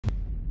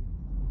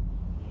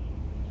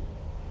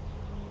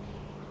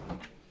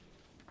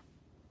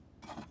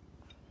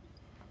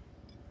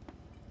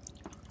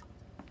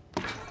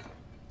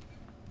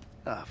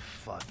The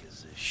fuck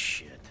is this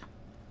shit?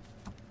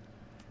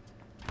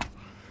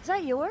 Is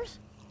that yours?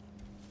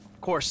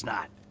 Of course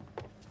not.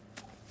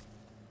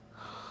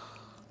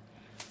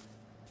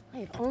 I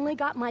have only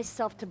got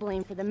myself to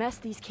blame for the mess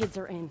these kids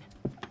are in.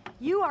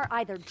 You are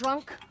either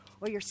drunk,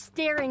 or you're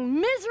staring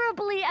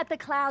miserably at the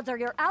clouds, or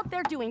you're out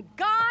there doing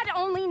God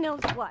only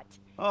knows what.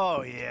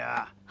 Oh,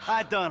 yeah.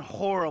 I done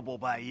horrible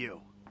by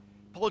you.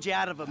 Pulled you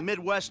out of a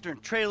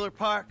Midwestern trailer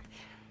park.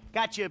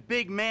 Got you a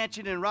big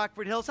mansion in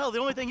Rockford Hills. Hell, the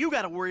only thing you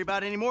gotta worry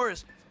about anymore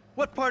is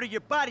what part of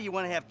your body you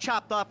want to have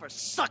chopped off or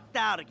sucked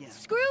out again.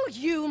 Screw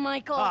you,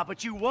 Michael. Ah,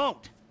 but you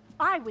won't.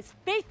 I was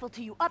faithful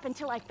to you up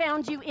until I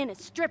found you in a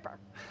stripper.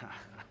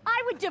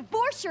 I would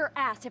divorce your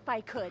ass if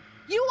I could.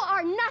 You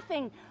are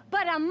nothing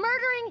but a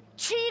murdering,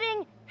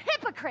 cheating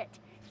hypocrite.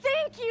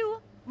 Thank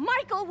you,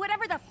 Michael,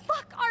 whatever the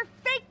fuck our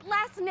fake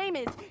last name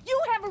is.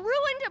 You have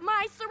ruined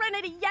my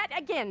serenity yet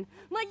again.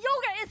 My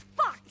yoga is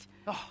fucked.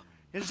 Oh,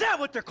 is that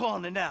what they're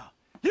calling it now?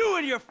 You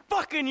and your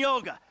fucking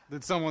yoga.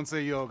 Did someone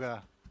say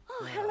yoga?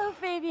 Oh, hello,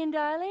 Fabian,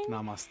 darling.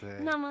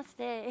 Namaste.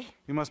 Namaste.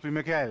 You must be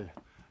Mikael.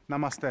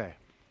 Namaste.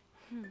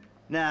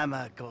 Nah,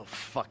 ma, go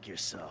fuck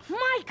yourself.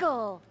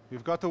 Michael!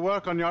 You've got to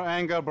work on your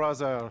anger,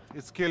 brother.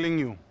 It's killing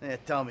you. Yeah,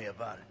 tell me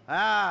about it.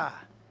 Ah,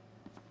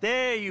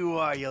 there you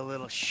are, you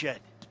little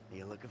shit. Are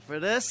you looking for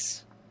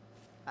this?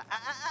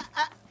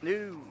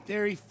 No.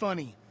 Very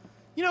funny.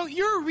 You know,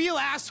 you're a real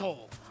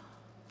asshole.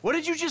 What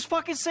did you just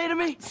fucking say to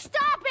me?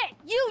 Stop it!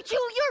 You two,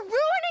 you're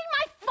ruining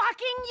my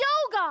fucking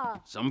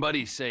yoga!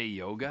 Somebody say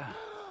yoga?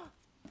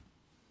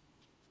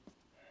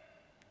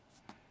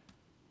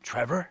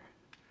 Trevor?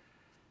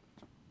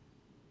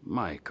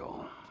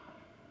 Michael.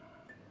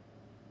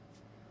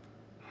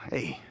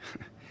 Hey.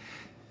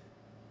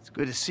 It's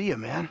good to see you,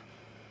 man.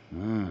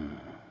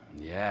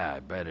 Yeah,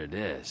 I bet it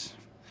is.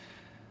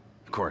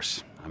 Of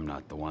course, I'm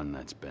not the one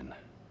that's been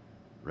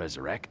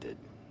resurrected.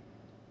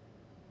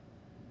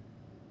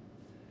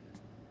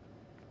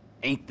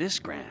 Ain't this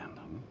grand?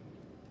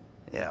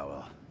 Yeah,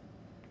 well,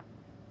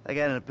 I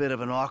got in a bit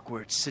of an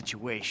awkward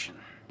situation.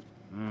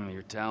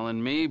 You're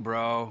telling me,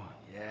 bro.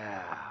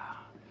 Yeah.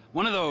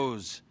 One of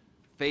those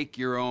fake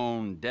your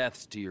own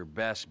deaths to your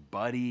best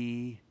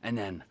buddy, and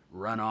then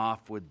run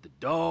off with the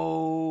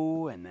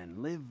dough, and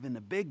then live in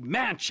a big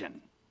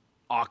mansion.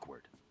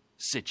 Awkward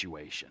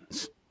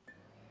situations.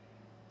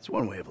 It's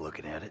one way of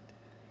looking at it.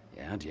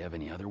 Yeah, do you have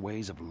any other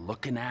ways of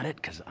looking at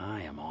it? 'Cause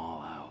I am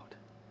all out.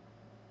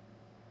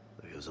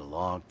 It was a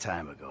long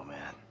time ago,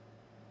 man.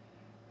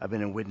 I've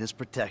been in witness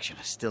protection.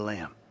 I still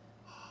am.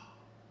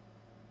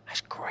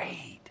 That's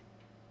great.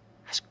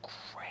 That's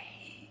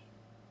great.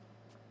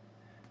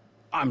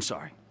 I'm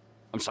sorry.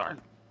 I'm sorry.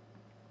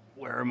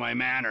 Where are my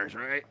manners,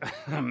 right?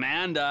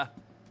 Amanda,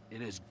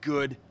 it is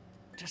good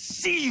to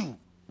see you.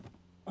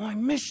 Oh, I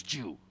missed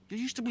you. You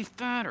used to be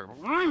fatter.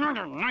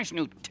 Nice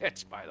new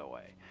tits, by the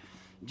way.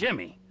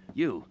 Jimmy,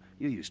 you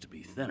used to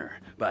be thinner,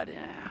 but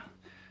I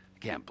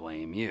can't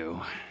blame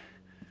you.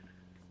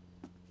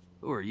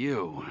 Who are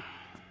you?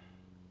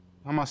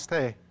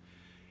 Namaste.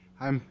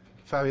 I'm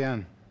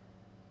Fabian.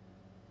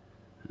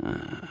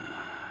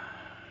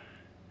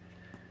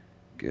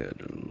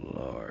 Good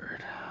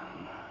Lord.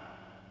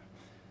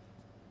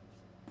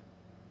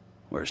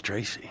 Where's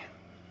Tracy?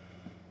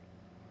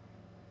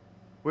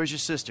 Where's your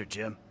sister,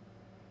 Jim?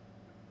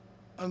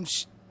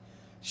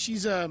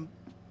 She's trying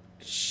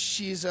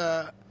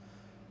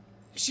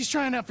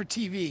out for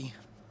TV.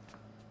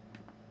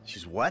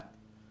 She's what?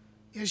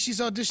 Yeah, she's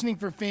auditioning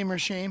for Fame or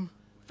Shame.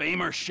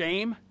 Fame or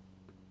shame?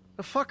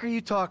 The fuck are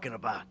you talking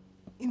about?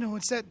 You know,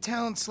 it's that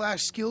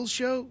talent/skills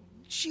show.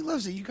 She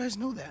loves it, you guys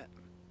know that.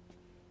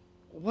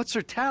 What's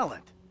her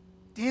talent?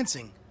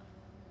 Dancing.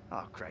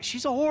 Oh, Christ,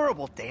 she's a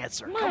horrible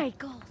dancer.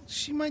 Michael!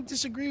 She might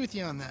disagree with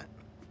you on that.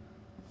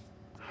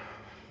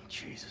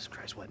 Jesus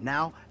Christ, what,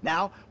 now?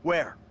 Now?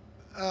 Where?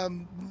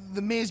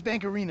 The Maze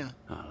Bank Arena.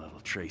 Oh,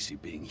 little Tracy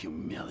being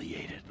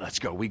humiliated. Let's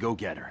go, we go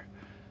get her.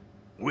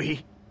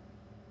 We?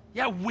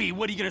 Yeah, we.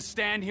 What, are you gonna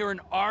stand here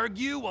and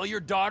argue while your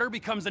daughter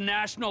becomes a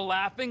national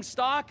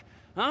laughingstock?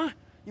 Huh?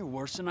 You're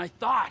worse than I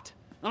thought.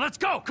 Now let's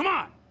go, come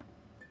on!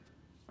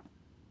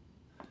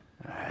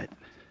 All right.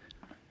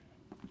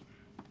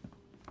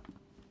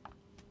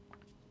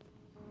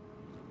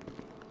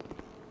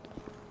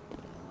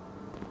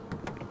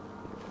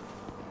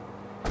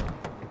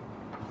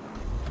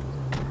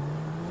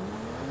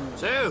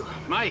 So,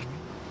 Mike,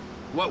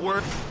 what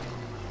were...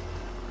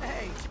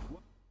 Hey!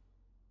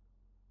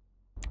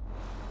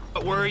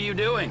 What were you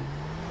doing?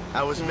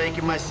 I was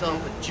making myself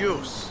a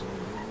juice.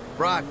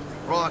 Broccoli,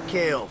 raw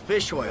kale,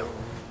 fish oil.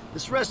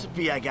 This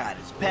recipe I got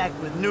is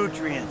packed with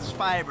nutrients,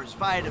 fibers,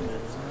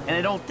 vitamins, and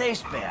it don't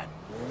taste bad.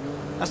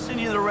 I'll send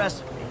you the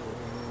recipe.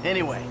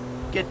 Anyway,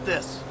 get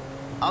this.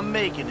 I'm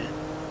making it.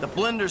 The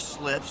blender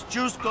slips,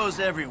 juice goes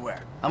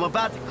everywhere. I'm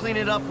about to clean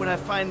it up when I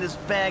find this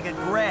bag of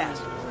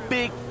grass.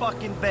 Big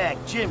fucking bag,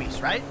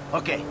 Jimmy's, right?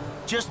 Okay,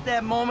 just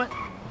that moment,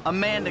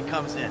 Amanda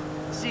comes in.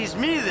 Sees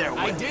me there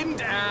with... I didn't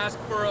ask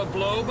for a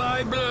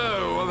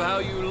blow-by-blow of how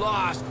you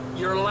lost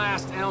your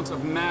last ounce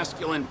of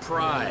masculine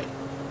pride.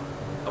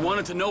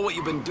 wanted to know what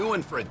you've been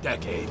doing for a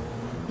decade.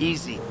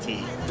 Easy,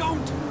 T.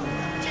 Don't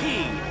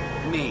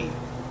tease me.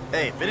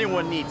 Hey, if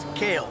anyone needs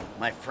kale,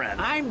 my friend.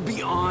 I'm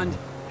beyond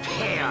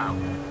pale,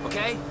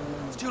 okay?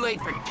 It's too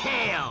late for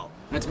kale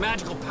and its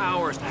magical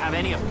powers to have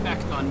any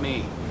effect on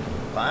me.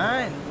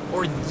 Fine.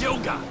 Or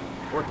yoga,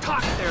 or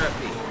talk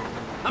therapy.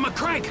 I'm a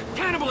crank,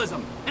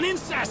 cannibalism, an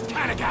incest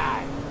kind of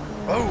guy.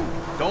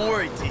 Oh, don't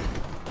worry, T.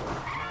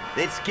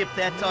 They'd skip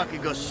that talk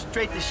and go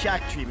straight to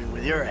shock treatment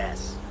with your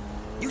ass.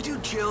 You too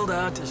chilled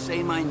out to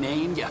say my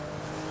name, you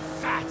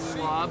fat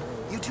slob?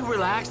 You too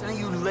relaxed and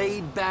you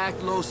laid back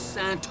Los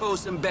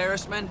Santos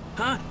embarrassment?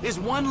 Huh? Is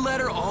one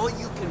letter all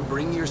you can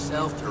bring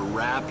yourself to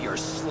wrap your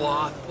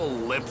slothful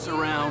lips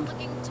around?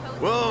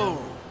 Whoa,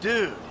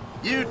 dude.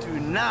 You do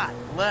not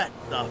let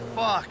the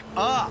fuck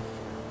up.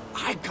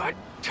 I got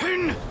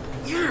 10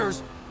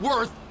 years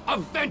worth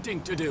of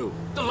venting to do.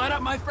 The let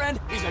up, my friend,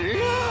 is a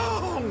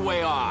long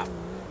way off.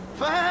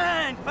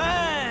 Fine,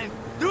 fine.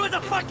 Do what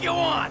the fuck you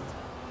want.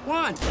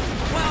 Want?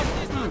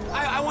 Well,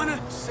 I want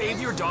to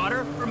save your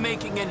daughter from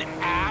making an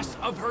ass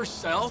of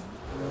herself.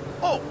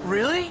 Oh,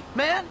 really,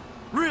 man?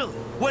 Really?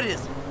 What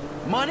is it?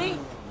 Money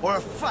or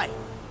a fight?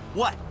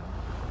 What?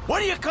 What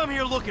do you come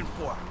here looking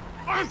for?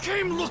 I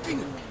came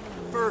looking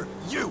for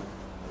you.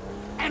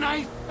 And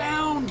I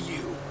found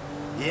you.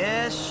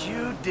 Yes,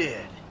 you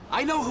did.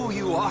 I know who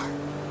you are,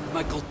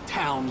 Michael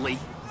Townley.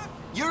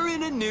 You're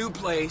in a new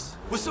place,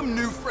 with some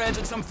new friends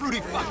and some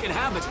fruity fucking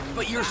habits,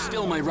 but you're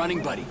still my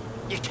running buddy.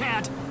 You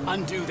can't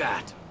undo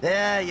that.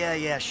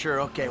 Yeah, sure,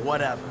 okay,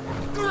 whatever.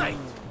 Great!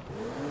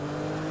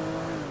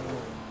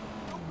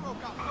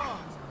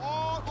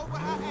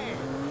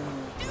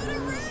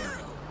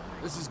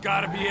 This has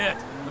got to be it.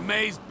 The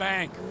Maze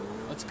Bank.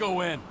 Let's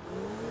go in.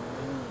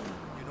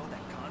 You know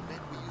that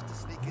convent we used to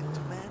sneak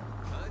into, man?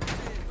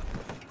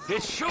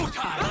 It's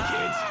showtime,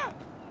 kids!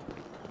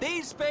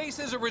 These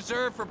spaces are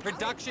reserved for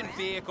production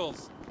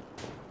vehicles.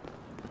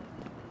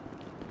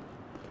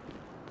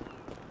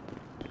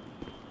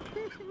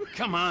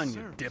 Come on,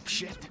 you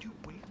dipshit.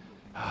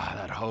 Ah,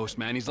 that host,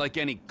 man, he's like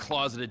any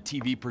closeted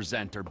TV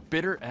presenter.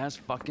 Bitter as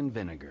fucking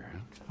vinegar.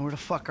 Where the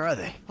fuck are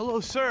they? Hello,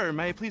 sir.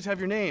 May I please have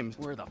your names?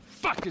 Where the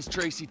fuck is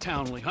Tracy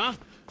Townley, huh?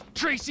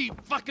 Tracy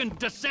fucking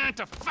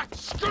DeSanta. Fuck,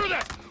 screw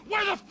that!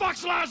 Where the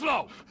fuck's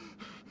Laszlo?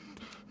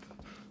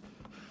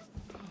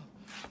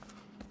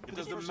 It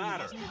doesn't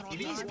matter.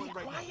 Please be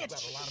quiet.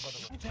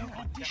 They're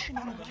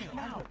auditioning right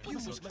now.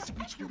 Please,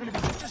 you're gonna be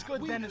just as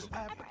good then as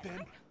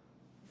Ben.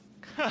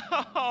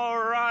 All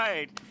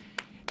right.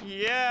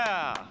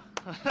 Yeah.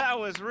 That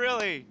was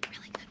really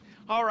good.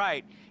 All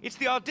right. It's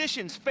the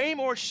auditions, Fame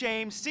or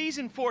Shame,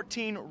 Season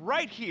 14,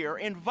 right here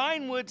in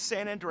Vinewood,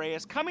 San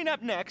Andreas. Coming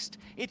up next,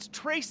 it's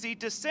Tracy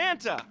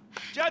DeSanta.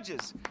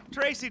 Judges,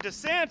 Tracy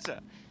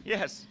DeSanta.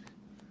 Yes.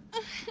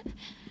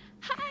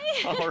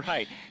 Hi. All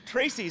right.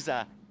 Tracy's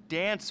a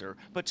dancer,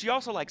 but she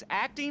also likes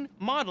acting,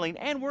 modeling,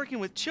 and working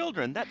with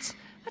children. That's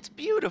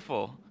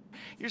beautiful.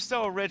 You're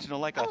so original,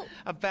 like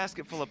a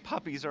basket full of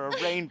puppies or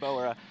a rainbow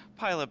or a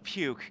pile of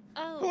puke.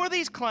 Oh. Who are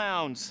these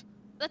clowns?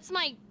 That's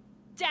my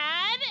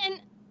dad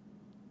and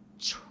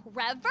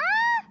Trevor?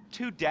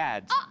 Two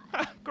dads.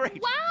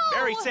 Great. Wow.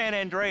 Very San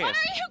Andreas. What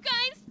are you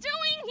guys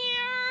doing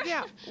here?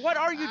 Yeah, what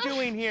are you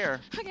doing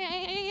here?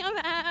 Okay, I'm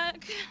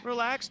back.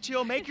 Relax,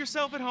 chill, make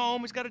yourself at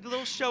home. He's got a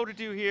little show to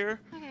do here.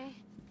 Okay.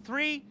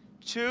 3,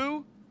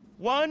 2,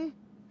 1.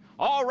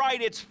 All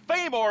right, it's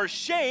Fame or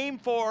Shame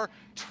for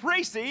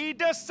Tracy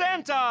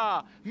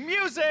DeSanta.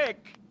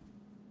 Music!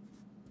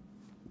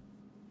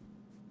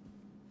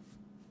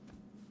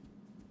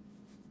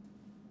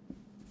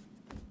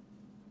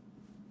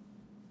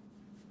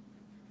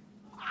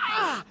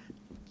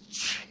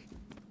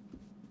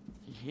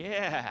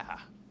 Yeah.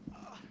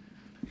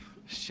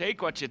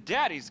 Shake what your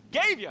daddies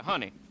gave you,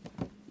 honey.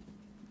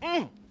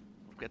 Look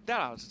at that.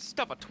 I'll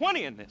stuff a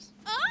 20 in this.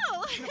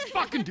 Oh!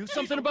 Fucking do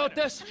something about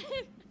this.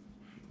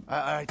 All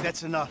right,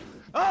 that's enough.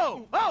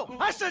 Oh!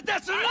 I said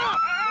that's enough!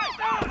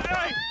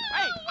 Hey,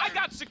 I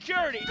got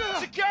security!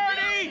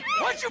 Security!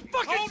 What'd you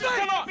fucking Hold say? it,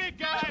 come on! Big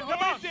guy, come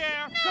on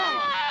there! Come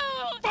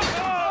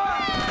on!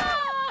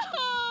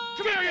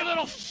 Come here, you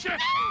little shit!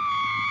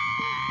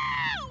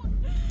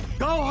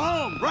 Go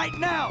home right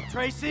now,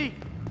 Tracy!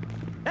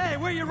 Hey,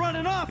 where you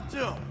running off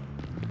to?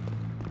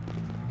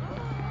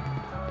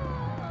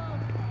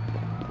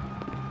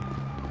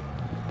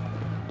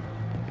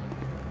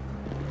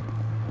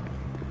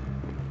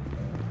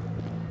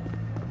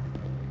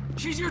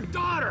 She's your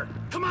daughter!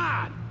 Come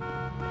on!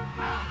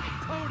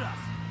 They towed us.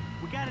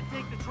 We gotta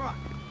take the truck.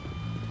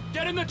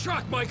 Get in the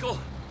truck, Michael!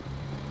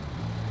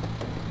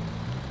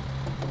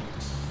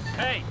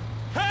 Hey!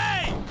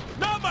 Hey!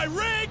 Not my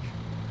rig!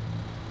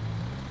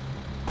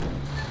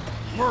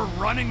 We're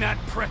running that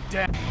prick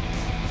down.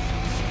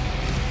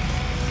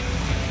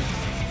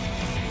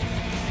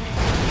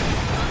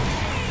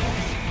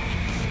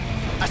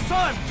 I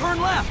saw him turn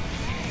left.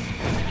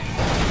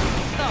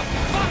 What the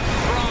fuck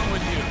is wrong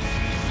with you?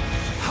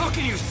 How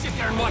can you sit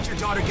there and watch your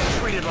daughter get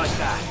treated like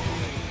that?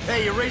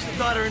 Hey, you raise a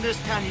daughter in this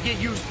town, you get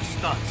used to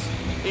stunts.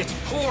 It's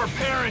poor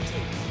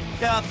parenting.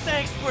 Yeah,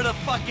 thanks for the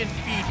fucking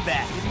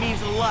feedback. It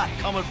means a lot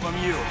coming from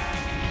you.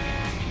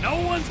 No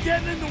one's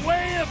getting in the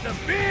way of the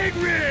big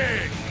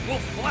rig! We'll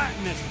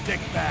flatten this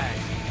dickbag.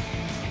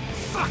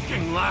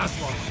 Fucking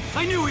Laszlo.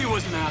 I knew he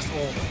was an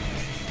asshole.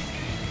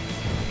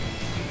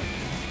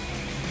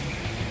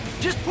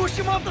 Just push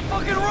him off the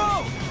fucking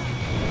road!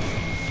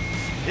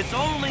 It's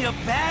only a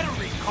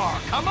battery car,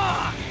 come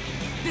on!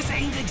 This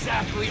ain't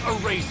exactly a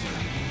racer.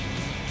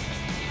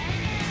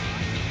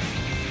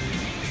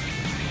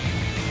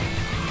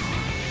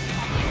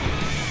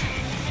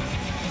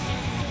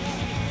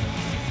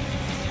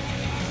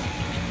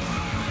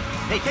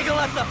 Hey, take a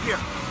left up here.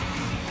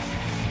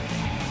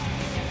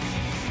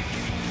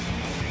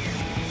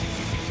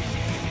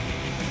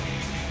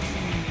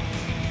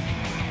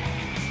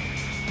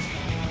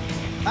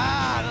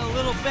 Ah, the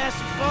little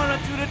bastard's going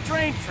up through the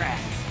train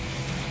tracks.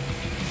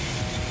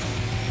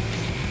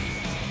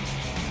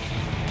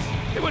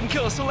 They wouldn't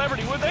kill a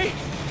celebrity, would they?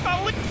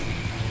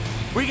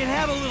 We can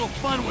have a little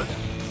fun with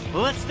him. But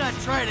let's not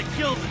try to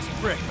kill this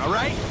prick, all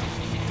right?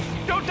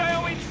 Don't die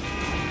on me!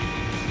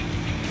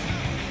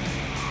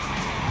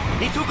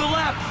 He took a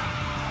left.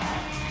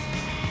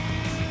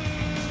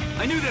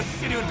 I knew this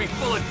city would be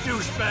full of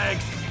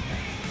douchebags.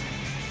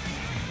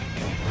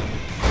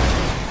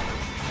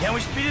 Can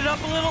we speed it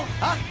up a little,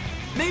 huh?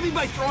 Maybe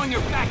by throwing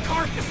your fat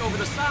carcass over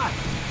the side.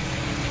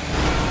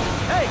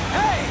 Hey,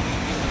 hey!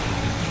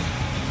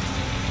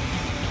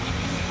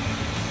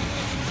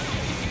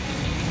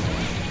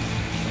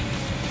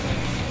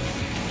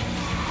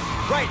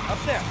 Right, up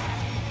there.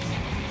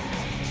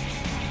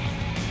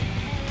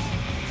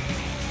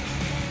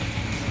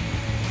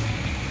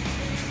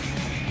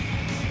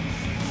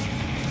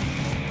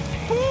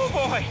 Oh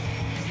boy!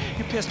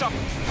 You pissed off?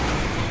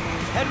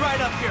 Head right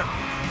up here.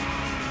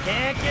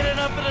 Can't get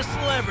enough of the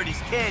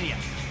celebrities, can you?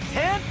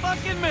 10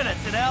 fucking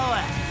minutes in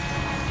LS.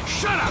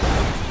 Shut up!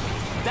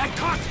 That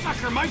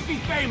cocksucker might be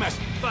famous,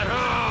 but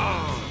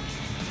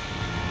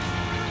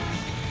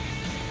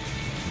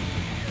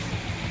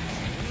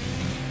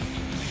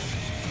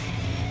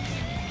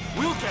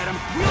we'll get him.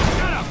 We'll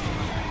get him!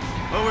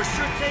 Well, we're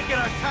sure taking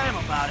our time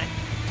about it.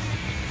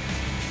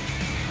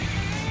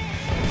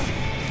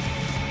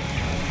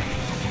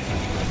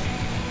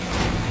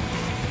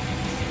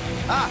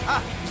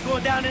 He's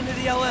going down into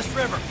the LS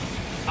River.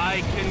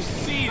 I can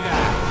see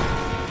that.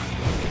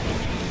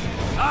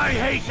 I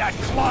hate that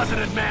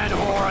closeted man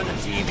whore on the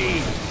TV.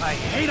 I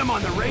hate him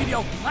on the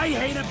radio. I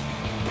hate him.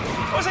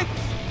 Was I?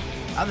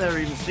 I've never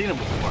even seen him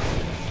before.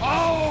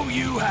 Oh,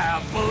 you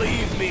have,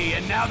 believe me.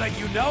 And now that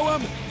you know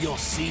him, you'll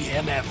see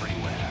him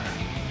everywhere.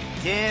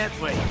 Can't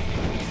wait.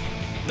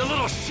 The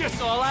little shit's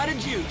all out of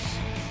juice.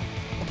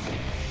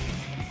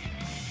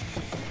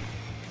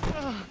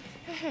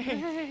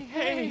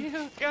 Hey,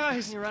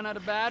 guys. You run out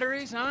of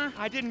batteries, huh?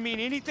 I didn't mean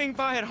anything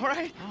by it, all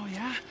right? Oh,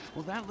 yeah?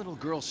 Well, that little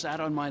girl sat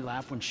on my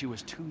lap when she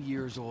was 2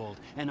 years old,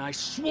 and I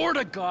swore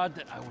to God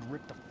that I would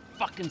rip the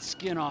fucking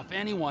skin off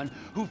anyone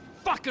who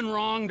fucking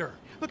wronged her.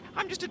 Look,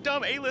 I'm just a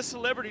dumb A-list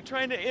celebrity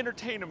trying to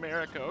entertain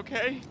America,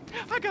 okay?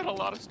 I got a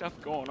lot of stuff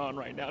going on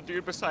right now,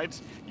 dude,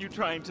 besides you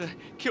trying to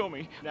kill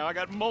me. Now, I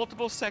got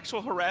multiple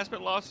sexual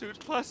harassment lawsuits,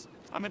 plus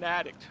I'm an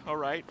addict, all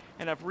right?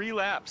 And I've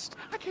relapsed.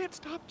 I can't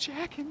stop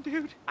jacking,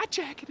 dude. I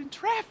jack it in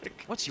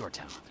traffic. What's your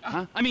talent,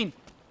 huh? I mean,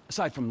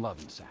 aside from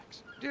love and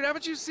sex. Dude,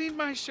 haven't you seen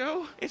my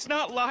show? It's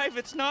not live,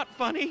 it's not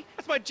funny.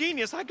 That's my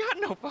genius. I got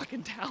no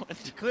fucking talent.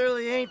 You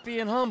clearly ain't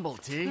being humble,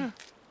 T.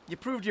 You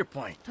proved your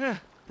point.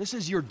 This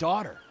is your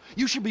daughter.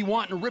 You should be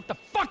wanting to rip the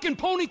fucking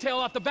ponytail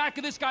off the back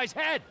of this guy's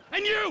head.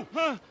 And you!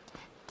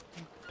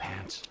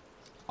 Pants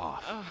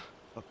off.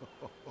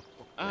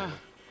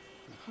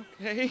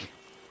 Okay.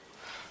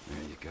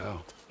 There you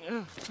go.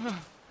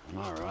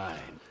 All right.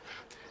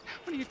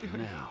 What are you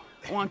doing? Now,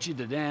 I want you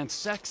to dance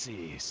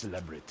sexy,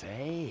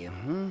 celebrity.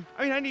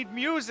 I mean, I need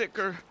music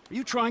or... Are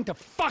you trying to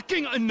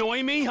fucking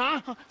annoy me,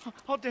 huh?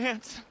 I'll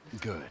dance.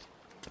 Good.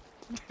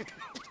 The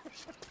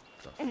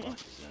fuck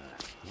is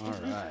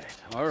that?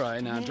 All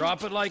right, now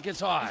drop it like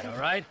it's hot, all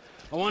right?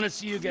 I want to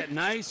see you get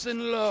nice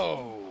and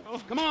low.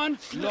 Come on,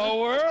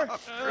 lower,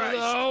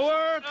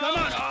 lower, come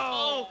on.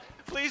 Oh,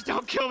 please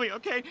don't kill me,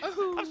 okay?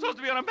 I'm supposed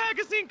to be on a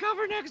magazine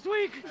cover next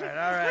week. All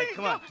right, Please,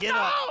 come on, no, get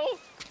no. up.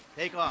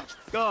 Take off.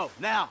 Go,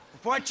 now,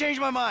 before I change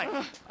my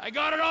mind. I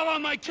got it all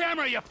on my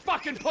camera, you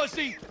fucking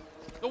pussy.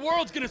 The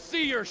world's gonna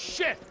see your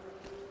shit.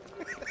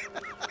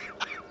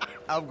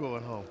 I'm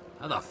going home.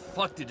 How the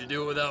fuck did you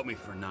do it without me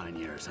for 9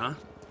 years, huh?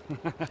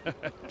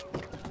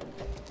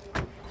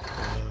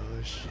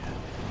 Oh, shit.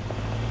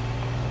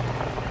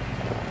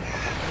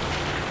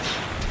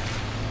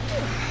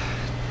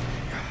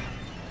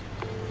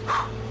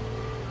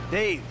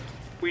 Dave.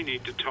 We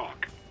need to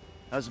talk.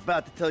 I was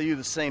about to tell you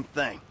the same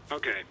thing.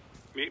 Okay.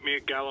 Meet me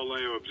at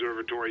Galileo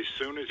Observatory as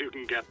soon as you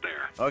can get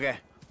there. Okay.